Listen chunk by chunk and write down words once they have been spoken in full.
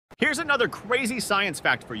Here's another crazy science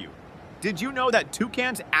fact for you. Did you know that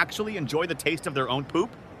toucans actually enjoy the taste of their own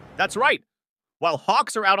poop? That's right. While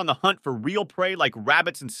hawks are out on the hunt for real prey like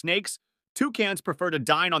rabbits and snakes, toucans prefer to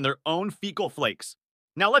dine on their own fecal flakes.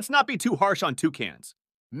 Now, let's not be too harsh on toucans.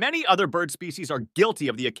 Many other bird species are guilty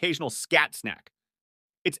of the occasional scat snack.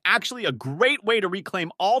 It's actually a great way to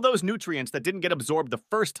reclaim all those nutrients that didn't get absorbed the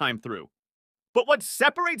first time through. But what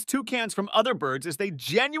separates toucans from other birds is they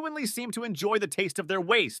genuinely seem to enjoy the taste of their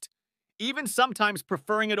waste, even sometimes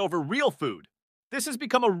preferring it over real food. This has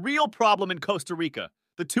become a real problem in Costa Rica,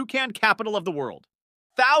 the toucan capital of the world.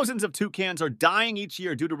 Thousands of toucans are dying each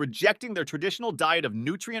year due to rejecting their traditional diet of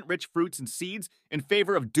nutrient-rich fruits and seeds in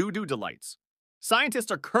favor of doo-doo delights.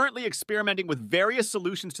 Scientists are currently experimenting with various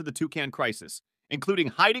solutions to the toucan crisis, including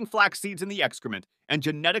hiding flax seeds in the excrement and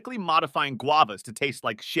genetically modifying guavas to taste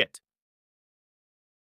like shit.